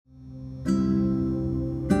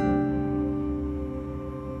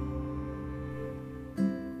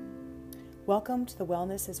Welcome to the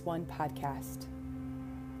Wellness is One podcast.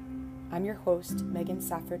 I'm your host, Megan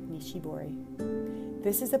Safford Nishibori.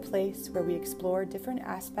 This is a place where we explore different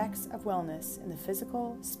aspects of wellness in the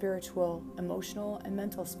physical, spiritual, emotional, and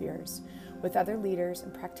mental spheres with other leaders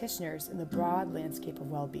and practitioners in the broad landscape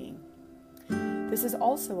of well-being. This is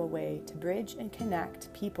also a way to bridge and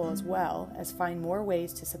connect people as well as find more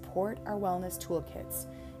ways to support our wellness toolkits,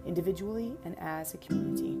 individually and as a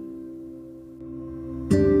community.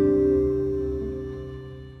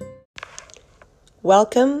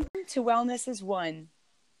 Welcome to Wellness is One.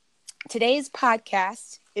 Today's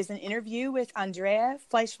podcast is an interview with Andrea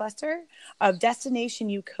Fleischwasser of Destination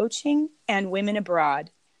U Coaching and Women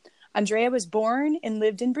Abroad. Andrea was born and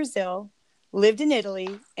lived in Brazil, lived in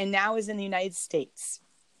Italy, and now is in the United States.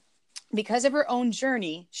 Because of her own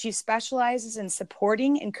journey, she specializes in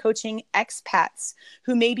supporting and coaching expats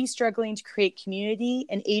who may be struggling to create community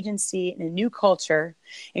and agency in a new culture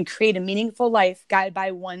and create a meaningful life guided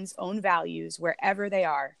by one's own values wherever they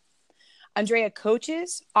are. Andrea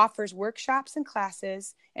coaches, offers workshops and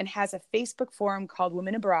classes, and has a Facebook forum called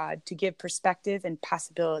Women Abroad to give perspective and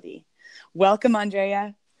possibility. Welcome,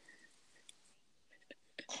 Andrea.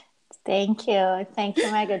 Thank you. Thank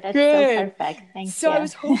you, Megan. That's Good. So perfect. Thank you. So I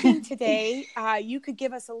was hoping today you could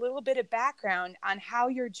give us a little bit of background on how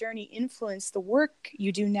your journey influenced the work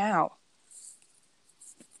you do now.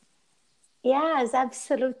 Yes,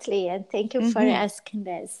 absolutely. And thank you for asking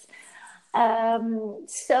this.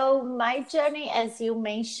 So my journey, as you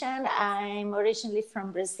mentioned, I'm originally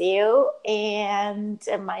from Brazil and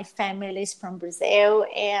my family is from Brazil.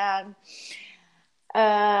 And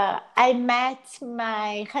I met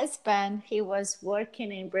my husband. He was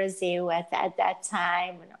working in Brazil at that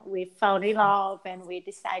time. We fell in love and we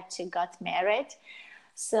decided to get married.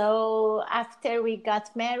 So after we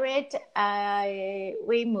got married,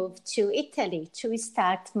 we moved to Italy to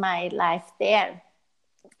start my life there.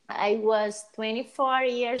 I was 24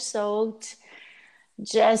 years old,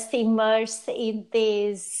 just immersed in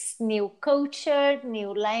this new culture,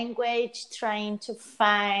 new language, trying to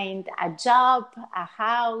find a job, a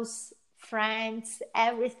house, friends,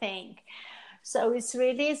 everything. So it's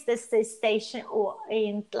really this station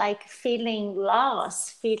in like feeling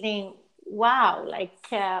lost, feeling, wow,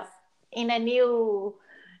 like in a new,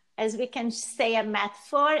 as we can say, a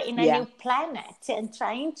metaphor, in a new planet, and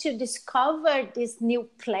trying to discover this new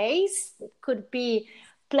place. It could be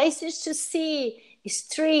places to see,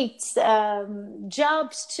 streets,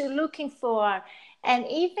 jobs to looking for, and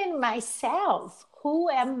even myself. Who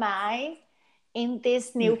am I in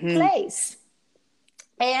this new place?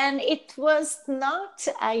 And it was not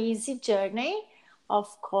an easy journey,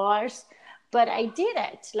 of course, but I did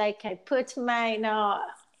it. Like I put my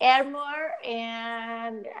armor,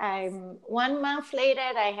 and 1 month later,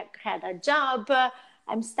 I had a job.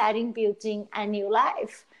 I'm starting building a new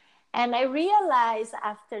life. And I realized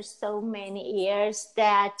after so many years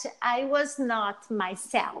that I was not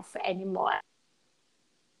myself anymore.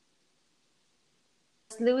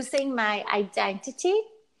 I was losing my identity.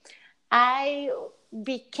 I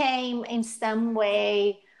became in some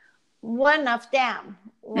way one of them,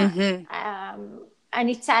 an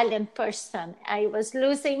Italian person. I was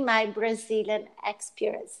losing my Brazilian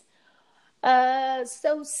experience.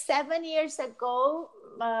 So 7 years ago,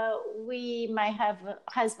 my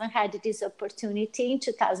husband had this opportunity in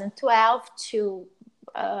 2012 to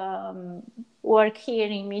work here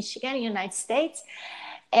in Michigan, United States.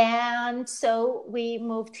 And so we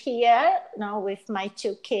moved here now with my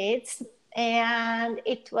 2 kids. And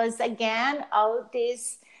it was again all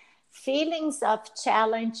these feelings of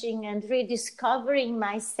challenging and rediscovering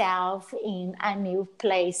myself in a new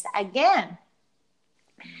place again.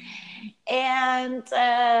 And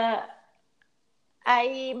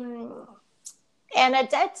and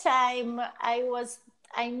at that time,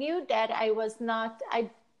 I knew that I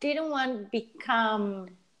didn't want to become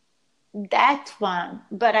that one,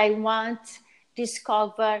 but I want to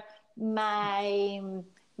discover my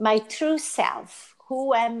true self.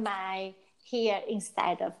 Who am I here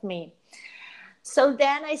inside of me? So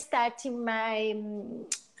then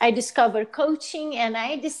I discovered coaching, and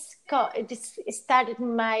I started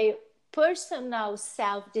my personal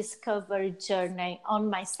self-discovery journey on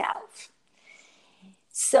myself.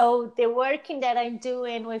 So the working that I'm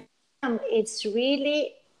doing with them, it's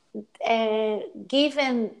really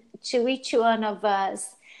given to each one of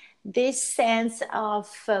us this sense of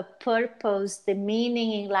purpose, the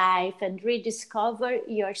meaning in life, and rediscover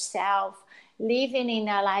yourself, living in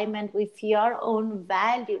alignment with your own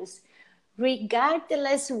values,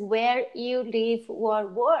 regardless where you live or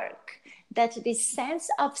work. that this sense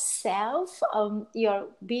of self, you're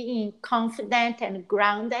being confident and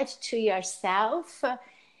grounded to yourself,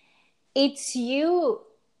 it's you,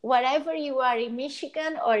 whatever you are in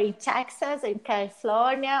Michigan or in Texas, in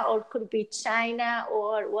California, or could be China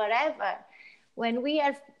or whatever. When we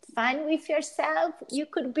are fine with yourself, you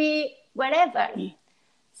could be wherever.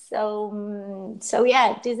 So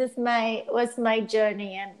yeah, this is was my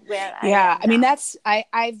journey and where I am now. I mean,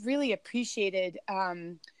 I've really appreciated,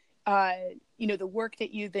 the work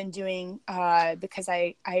that you've been doing, because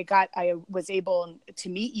I was able to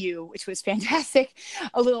meet you, which was fantastic,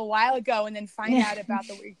 a little while ago, and then find out about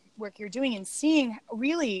the work you're doing and seeing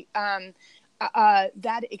really,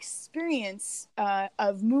 that experience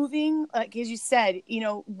of moving, like as you said,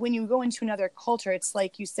 when you go into another culture, it's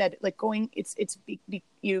like you said, like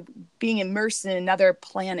you being immersed in another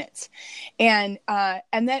planet, and that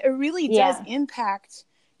it really does impact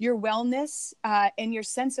your wellness and your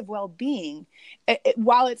sense of well-being.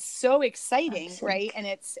 While it's so exciting, absolutely, right?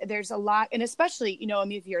 And there's a lot, and especially, I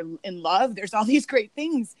mean, if you're in love, there's all these great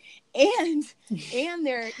things, and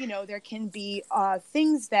there, there can be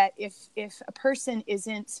things that if a person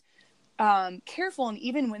isn't careful, and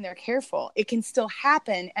even when they're careful, it can still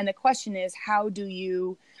happen. And the question is, how do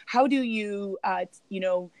you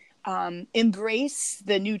embrace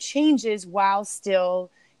the new changes while still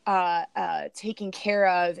taking care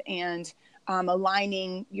of and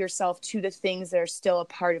aligning yourself to the things that are still a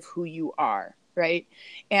part of who you are, right?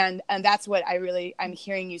 And that's what I'm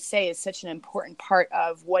hearing you say is such an important part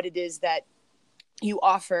of what it is that you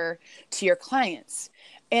offer to your clients.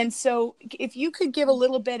 And so if you could give a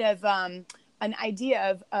little bit of an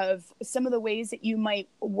idea of some of the ways that you might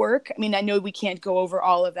work. I mean, I know we can't go over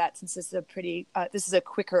all of that since this is a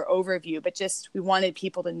quicker overview, but just we wanted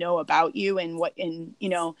people to know about you and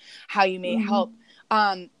how you may help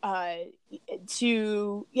sort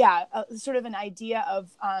of an idea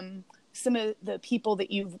of some of the people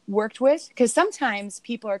that you've worked with, because sometimes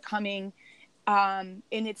people are coming and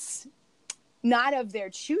it's not of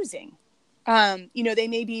their choosing. They're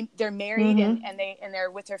married and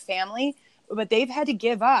they're with their family, but they've had to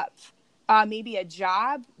give up maybe a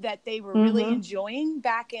job that they were really enjoying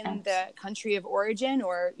back in the country of origin,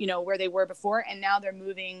 or where they were before, and now they're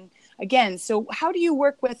moving again. So how do you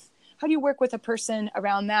work with a person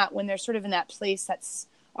around that when they're sort of in that place that's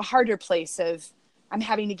a harder place of, I'm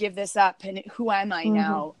having to give this up, and who am I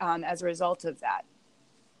now as a result of that?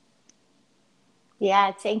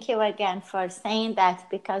 Yeah, thank you again for saying that,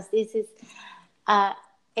 because this is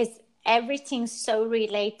everything so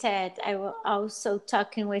related. I was also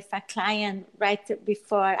talking with a client right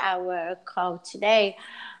before our call today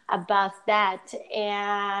about that,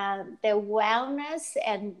 and the wellness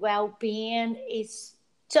and well-being is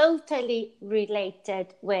totally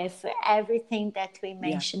related with everything that we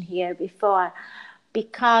mentioned here before,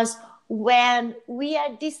 because when we are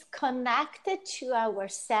disconnected to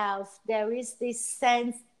ourselves, there is this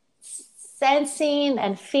sensing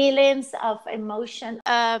and feelings of emotion.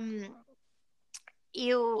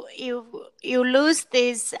 You lose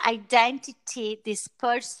this identity, this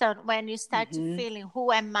person, when you start to feeling,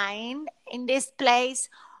 who am I in this place?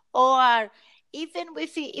 Or even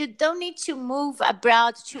if you don't need to move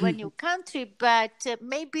abroad to a new country, but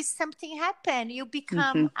maybe something happened, you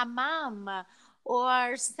become a mom,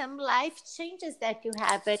 or some life changes that you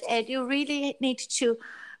have it, and you really need to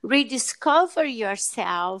rediscover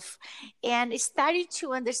yourself and starting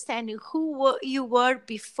to understand who you were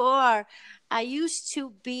before. I used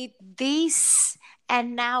to be this,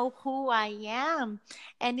 and now who I am,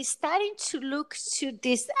 and starting to look to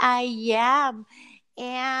this I am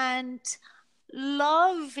and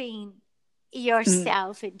loving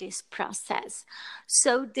yourself in this process.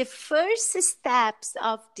 So the first steps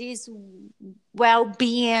of this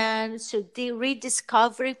well-being, so the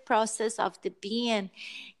rediscovery process of the being,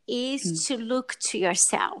 is to look to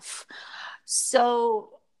yourself.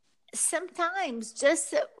 So sometimes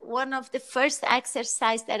just one of the first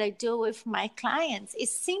exercise that I do with my clients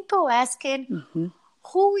is simple asking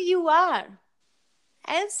who you are.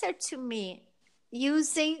 Answer to me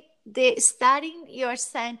using starting your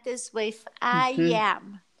sentence with I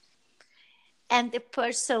am. And the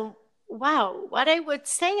person, wow, what I would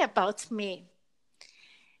say about me.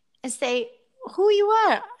 And say, who you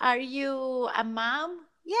are. Are you a mom?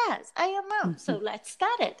 Yes, I am a mom. So let's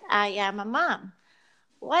start it. I am a mom.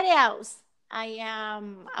 What else? I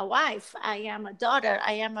am a wife. I am a daughter.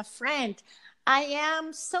 I am a friend. I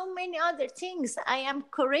am so many other things. I am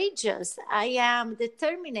courageous. I am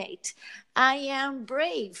determined. I am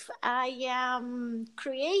brave. I am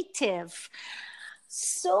creative.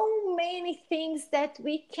 So many things that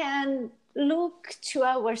we can look to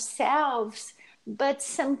ourselves, but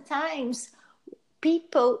sometimes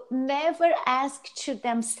people never ask to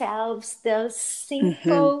themselves those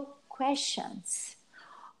simple questions.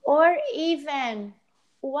 Or even,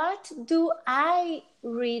 what do I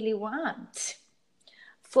really want?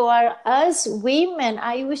 For us women,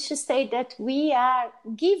 I wish to say that we are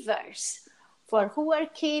givers. For who are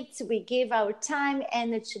kids, we give our time,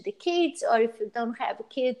 energy to the kids, or if you don't have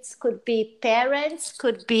kids, could be parents,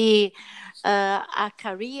 could be a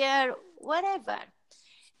career, whatever.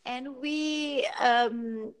 And we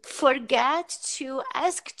forget to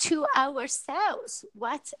ask to ourselves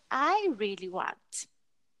what I really want.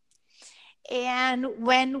 And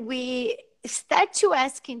when we start to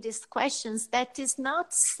asking these questions, that is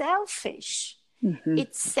not selfish.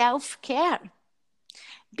 It's self-care.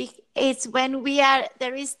 It's when we are,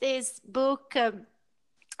 there is this book,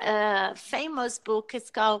 famous book, it's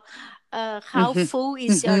called How Full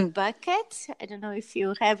is Your Bucket? I don't know if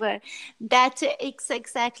you have that. It's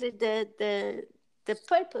exactly the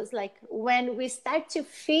purpose. Like when we start to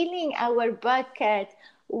filling our bucket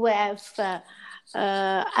with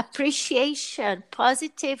appreciation,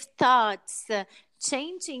 positive thoughts,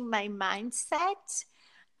 changing my mindset,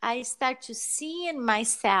 I start to see in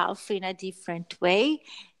myself in a different way.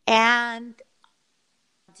 And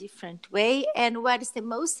what is the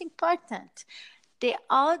most important? The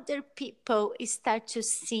other people start to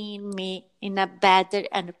see me in a better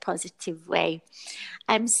and a positive way.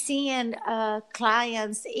 I'm seeing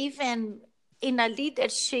clients even in a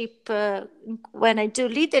leadership, when I do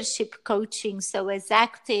leadership coaching, so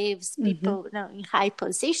executives, people in high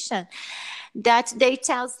position, that they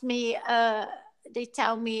tell me,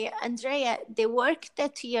 Andrea, the work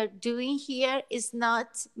that you are doing here is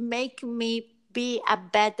not making me be a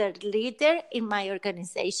better leader in my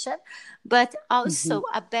organization, but also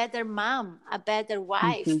a better mom, a better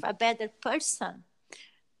wife, a better person.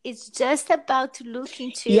 It's just about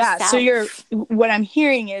looking to yourself. So what I'm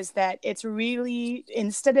hearing is that it's really,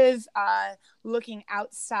 instead of looking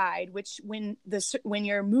outside, which when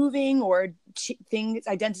you're moving or things,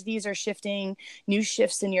 identities are shifting, new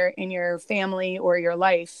shifts in your family or your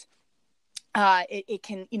life, it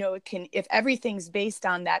can, if everything's based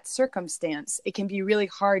on that circumstance, it can be really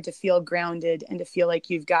hard to feel grounded and to feel like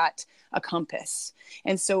you've got a compass.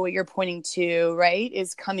 And so what you're pointing to, right,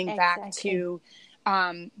 is coming back to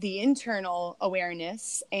the internal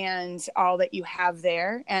awareness and all that you have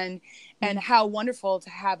there, and how wonderful to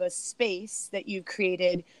have a space that you've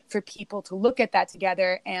created for people to look at that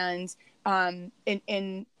together and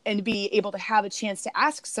be able to have a chance to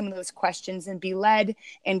ask some of those questions and be led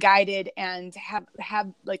and guided and have,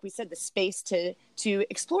 like we said, the space to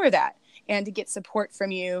explore that and to get support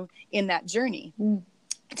from you in that journey.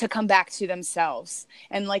 To come back to themselves.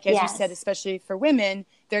 And like, as you said, especially for women,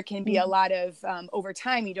 there can be a lot of, over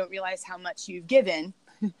time, you don't realize how much you've given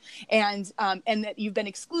and that you've been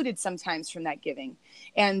excluded sometimes from that giving,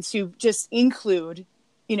 and to just include,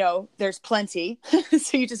 there's plenty.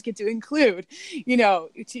 So you just get to include, to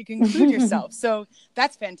include yourself. So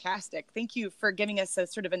that's fantastic. Thank you for giving us a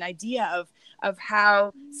sort of an idea of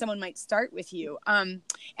how someone might start with you. And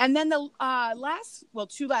then the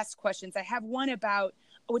two last questions. I have one about,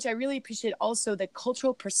 which I really appreciate, also the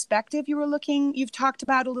cultural perspective you've talked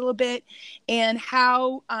about a little bit, and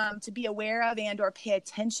how to be aware of and or pay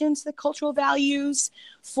attention to the cultural values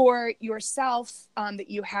for yourself that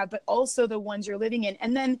you have, but also the ones you're living in.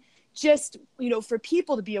 And then just, for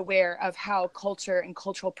people to be aware of how culture and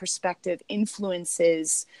cultural perspective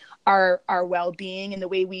influences our well-being and the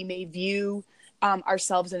way we may view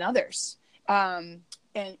ourselves and others. And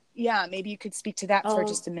yeah, maybe you could speak to that for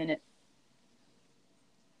just a minute.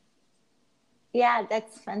 Yeah,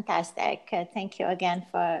 that's fantastic. Thank you again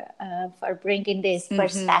for bringing this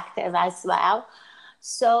perspective as well.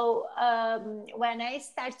 So when I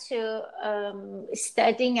start to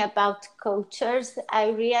studying about cultures,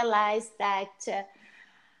 I realized that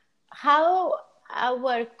how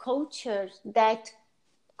our culture, that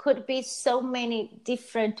could be so many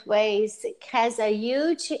different ways, has a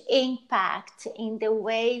huge impact in the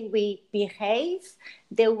way we behave,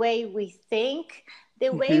 the way we think,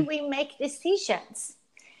 the way we make decisions.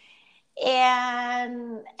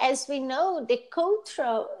 And as we know, the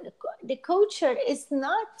culture is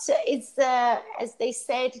not, as they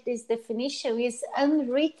said, this definition is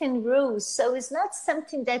unwritten rules. So it's not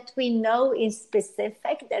something that we know is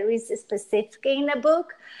specific. There is a specific in a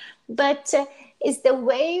book, but it's the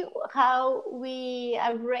way how we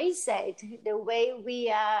are raised, the way we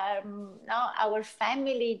are, our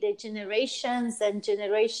family, the generations and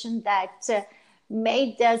generation that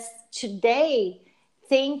made us today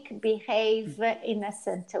think, behave in a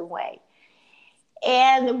certain way.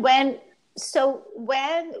 And when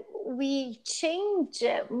we change,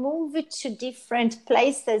 move to different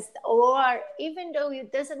places, or even though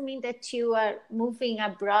it doesn't mean that you are moving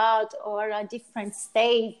abroad or a different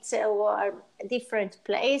state or a different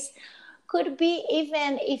place, could be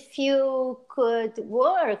even if you could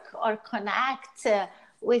work or connect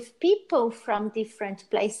with people from different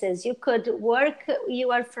places. You could work,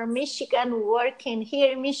 you are from Michigan, working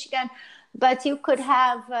here in Michigan, but you could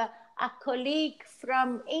have a colleague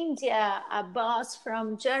from India, a boss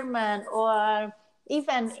from German, or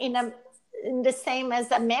even in the same as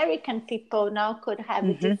American people now could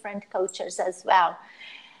have different cultures as well.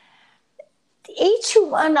 Each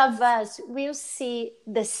one of us will see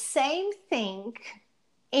the same thing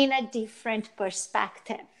in a different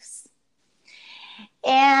perspectives.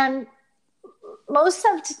 And most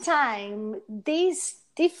of the time, these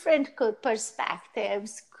different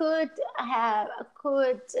perspectives could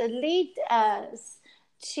lead us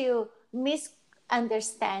to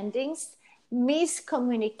misunderstandings,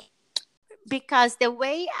 miscommunication. Because the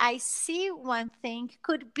way I see one thing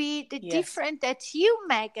could be the different that you,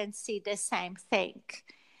 Megan, see the same thing.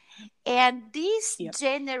 And these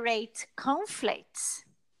generate conflicts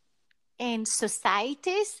in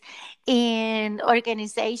societies, in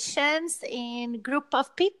organizations, in group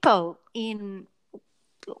of people, in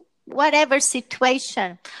whatever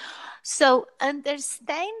situation. So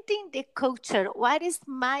understanding the culture, what is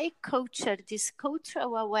my culture, this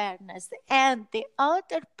cultural awareness, and the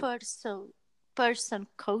other person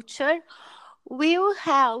culture will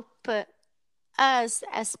help us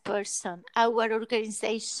as person, our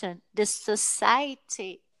organization, the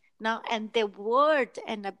society, and the world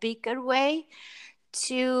in a bigger way,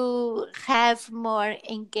 to have more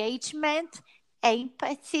engagement,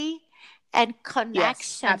 empathy, and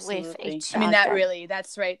connection with each other. I mean,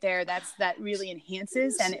 that's right there. That really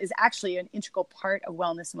enhances and is actually an integral part of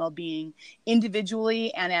wellness and well-being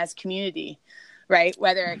individually and as community, right?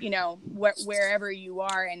 Whether, wherever you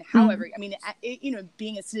are and however, I mean,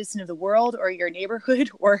 being a citizen of the world or your neighborhood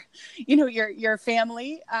or, your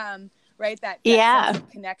family, right? That sense of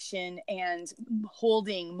connection and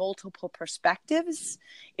holding multiple perspectives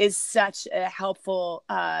is such a helpful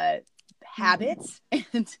habit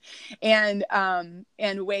and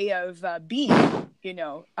way of being,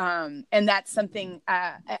 and that's something,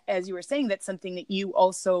 as you were saying, that's something that you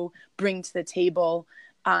also bring to the table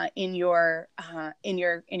in your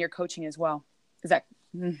coaching as well. Is that?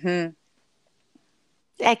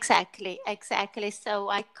 Exactly. So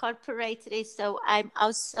I incorporated it. So I'm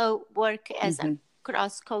also work as a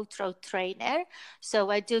cross-cultural trainer.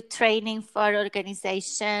 So I do training for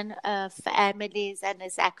organization, families and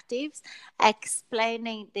executives,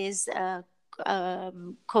 explaining these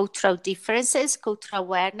cultural differences, cultural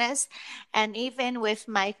awareness. And even with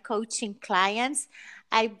my coaching clients,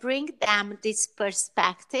 I bring them this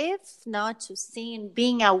perspective, not to see and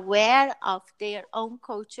being aware of their own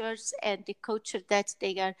cultures and the culture that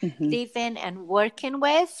they are living and working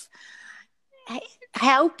with,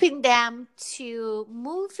 helping them to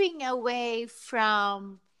moving away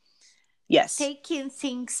from taking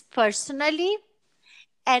things personally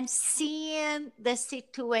and seeing the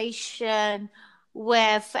situation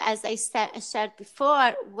with, as I said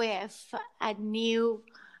before, with a new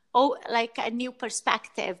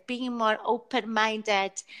perspective, being more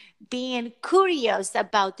open-minded, being curious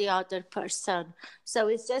about the other person. So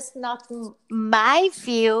it's just not my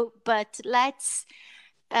view, but let's,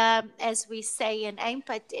 as we say in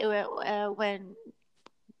empathy, when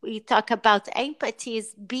we talk about empathy,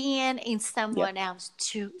 is being in someone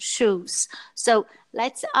else's shoes. So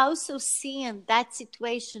let's also see in that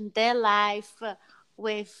situation, their life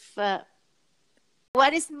with...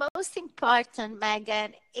 what is most important,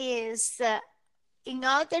 Megan, is in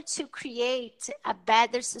order to create a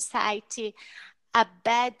better society, a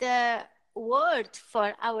better world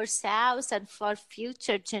for ourselves and for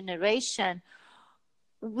future generation,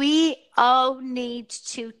 we all need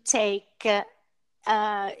to take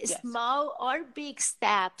small or big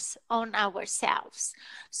steps on ourselves.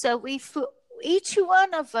 So if each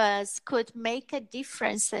one of us could make a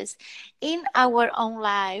difference in our own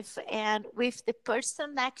life and with the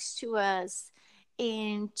person next to us,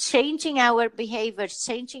 in changing our behavior,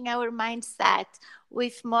 changing our mindset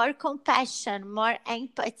with more compassion, more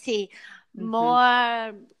empathy,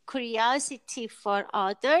 more curiosity for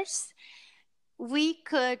others, we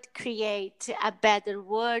could create a better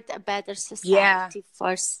world, a better society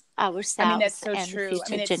for ourselves that's so and true.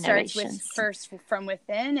 future It starts with generations. first from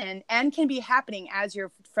within, and can be happening as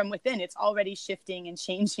you're from within. It's already shifting and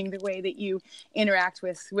changing the way that you interact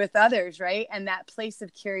with others, right? And that place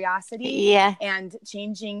of curiosity and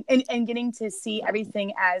changing and getting to see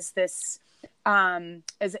everything as this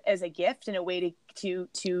as a gift and a way to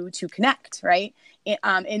connect, right?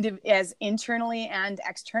 As internally and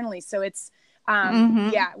externally. So it's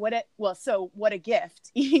what a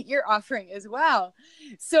gift you're offering as well.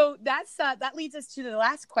 So that leads us to the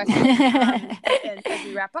last question, and as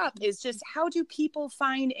we wrap up, is just how do people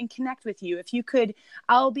find and connect with you? If you could,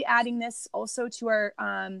 I'll be adding this also to our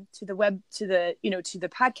to the web to the to the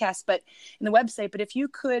podcast, but in the website. But if you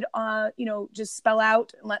could just spell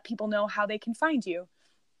out and let people know how they can find you.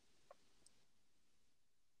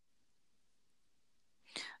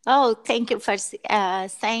 Oh, thank you for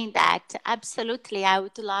saying that. Absolutely. I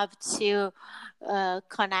would love to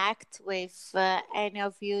connect with any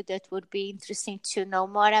of you that would be interesting to know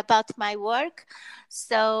more about my work.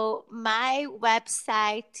 So my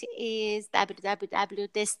website is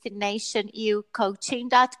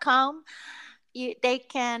www.destinationyoucoaching.com.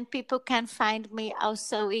 People can find me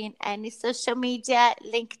also in any social media,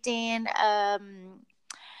 LinkedIn,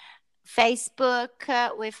 Facebook,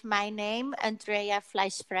 with my name, Andrea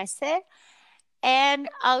Fleischfresser. And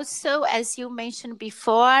also, as you mentioned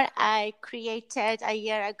before, I created a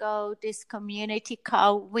year ago this community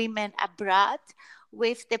called Women Abroad,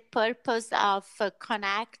 with the purpose of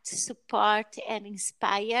connect, support, and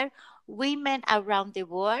inspire women around the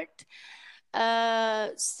world.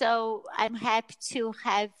 So I'm happy to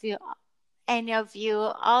have you,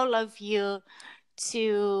 all of you,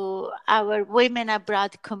 to our Women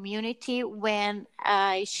Abroad community, when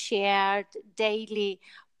I shared daily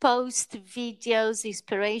post videos,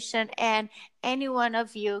 inspiration, and any one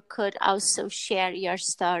of you could also share your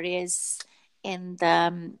stories in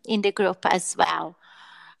the group as well.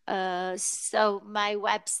 So my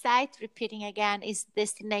website, repeating again, is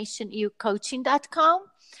destinationyoucoaching.com.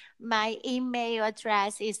 My email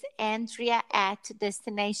address is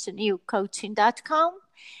andrea@destinationyoucoaching.com.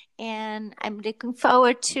 And I'm looking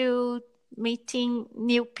forward to meeting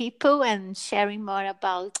new people and sharing more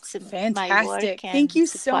about my work. And thank you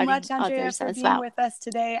so much, Andrea, for being well with us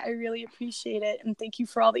today. I really appreciate it. And thank you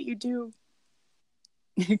for all that you do.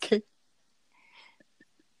 Okay.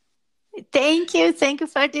 Thank you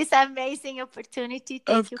for this amazing opportunity.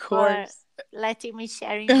 Thank you for letting me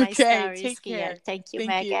share my stories here. Thank you,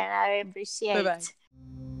 Megan. I appreciate it.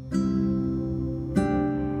 Bye-bye.